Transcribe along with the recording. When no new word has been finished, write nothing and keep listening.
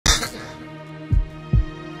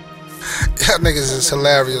Niggas is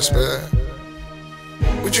hilarious, man.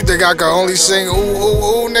 What you think I can only sing ooh,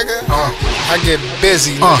 ooh, ooh, nigga? I get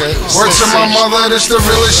busy, nigga. Word to my mother, this the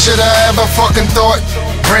realest shit I ever fucking thought.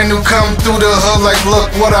 Brand new come through the hood like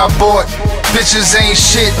look what I bought. Bitches ain't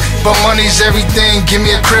shit, but money's everything. Give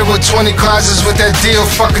me a crib with 20 closets with that deal,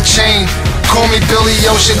 fuck a chain. Call me Billy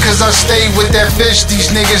Ocean cause I stay with that fish.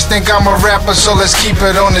 These niggas think I'm a rapper, so let's keep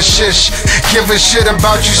it on the shish. Give a shit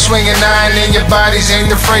about you swinging iron in your bodies.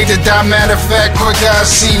 Ain't afraid to die, matter of fact, quick I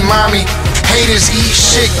see mommy. Haters eat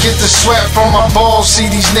shit, get the sweat from my balls.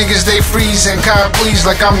 See these niggas, they freeze and God please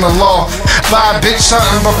like I'm the law. Buy a bitch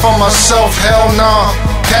something but for myself, hell nah.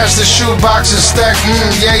 Pass the shoebox and stack,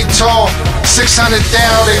 yay tall. 600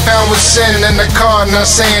 down, they found with SEN in the car. Not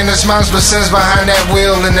saying it's mine, but SEN's behind that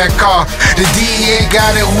wheel in that car. The DEA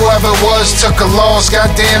got it, whoever it was took a loss.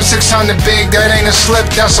 Goddamn 600 big, that ain't a slip,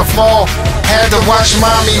 that's a fall. Had to watch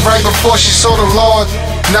mommy right before she saw the Lord.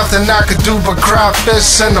 Nothing I could do but cry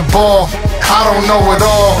fists and the ball. I don't know it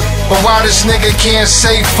all, but why this nigga can't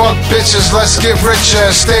say fuck bitches, let's get richer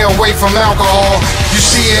and stay away from alcohol. You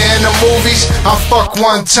see it in the movies, I fuck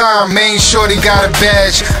one time. Main shorty got a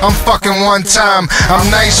badge, I'm fucking one time. I'm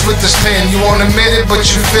nice with this pen, you won't admit it but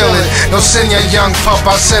you feel it. Don't send your young pup,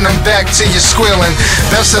 I'll send him back to you squealing.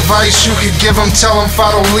 Best advice you could give him, tell him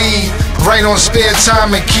follow lead. Right on spare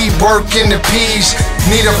time and keep working the P's.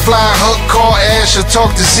 Need a fly hook, call Ash or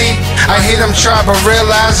talk to Z. I hear them try but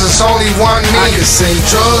realize it's only one me. I can sing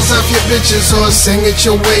drugs off your bitches or sing at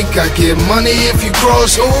your wake. I get money if you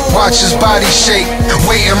cross, ooh. Watch his body shake,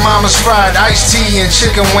 waiting mama's fried iced tea and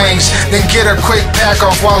chicken wings. Then get a quick pack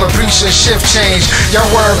off while the preaching shift change. Y'all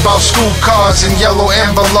worry about school cards and yellow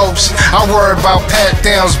envelopes. I worry about pat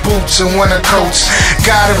downs, boots and winter coats.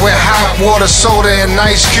 Got it with hot water, soda and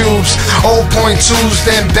ice cubes. 0.2s,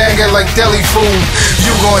 then bag it like deli food.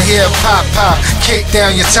 You gon' hear pop pop, kick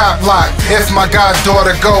down your top lock. If my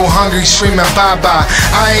goddaughter go hungry, screaming bye bye.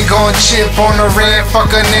 I ain't gon' chip on the rent,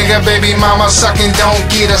 fuck a nigga, baby mama sucking, don't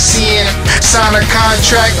get a CN. Sign a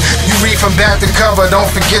contract, you read from back to cover.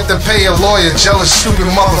 Don't forget to pay a lawyer, jealous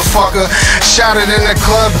stupid motherfucker. Shot it in the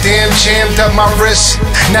club, damn jammed up my wrist.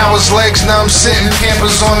 Now his legs numb, sitting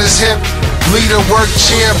Pampers on his hip. Leader work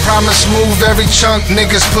chair, promise move every chunk.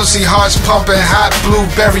 Niggas pussy hearts pumping, hot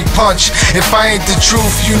blueberry punch. If I ain't the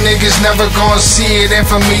truth, you niggas never gon' see it. And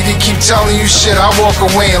for me to keep telling you shit, I walk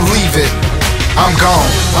away and leave it. I'm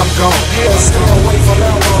gone, I'm gone.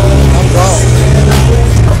 I'm gone.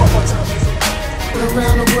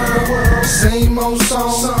 Around the world, same old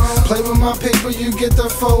song. Play with my paper, you get the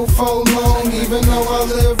fofo long. Even though I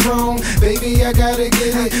live wrong, baby, I gotta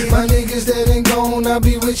get it. My niggas that ain't gone, I'll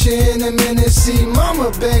be with you in a minute. See,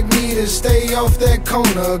 mama begged me to stay off that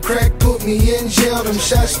corner. Crack put me in jail, them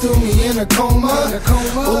shots threw me in a coma.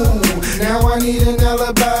 Ooh, now I need an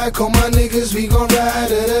alibi. Call my niggas, we gon'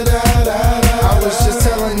 ride. I was just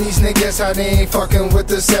telling these niggas how they ain't fucking with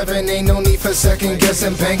the 7. Ain't no need for second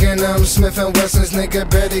guessing. Banging them Smith and Wessons, nigga,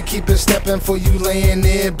 better keep it stepping for you laying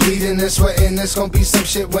there bleeding and sweating. It's gonna be some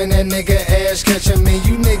shit when that nigga ass catching me.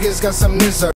 You niggas got some nizzer.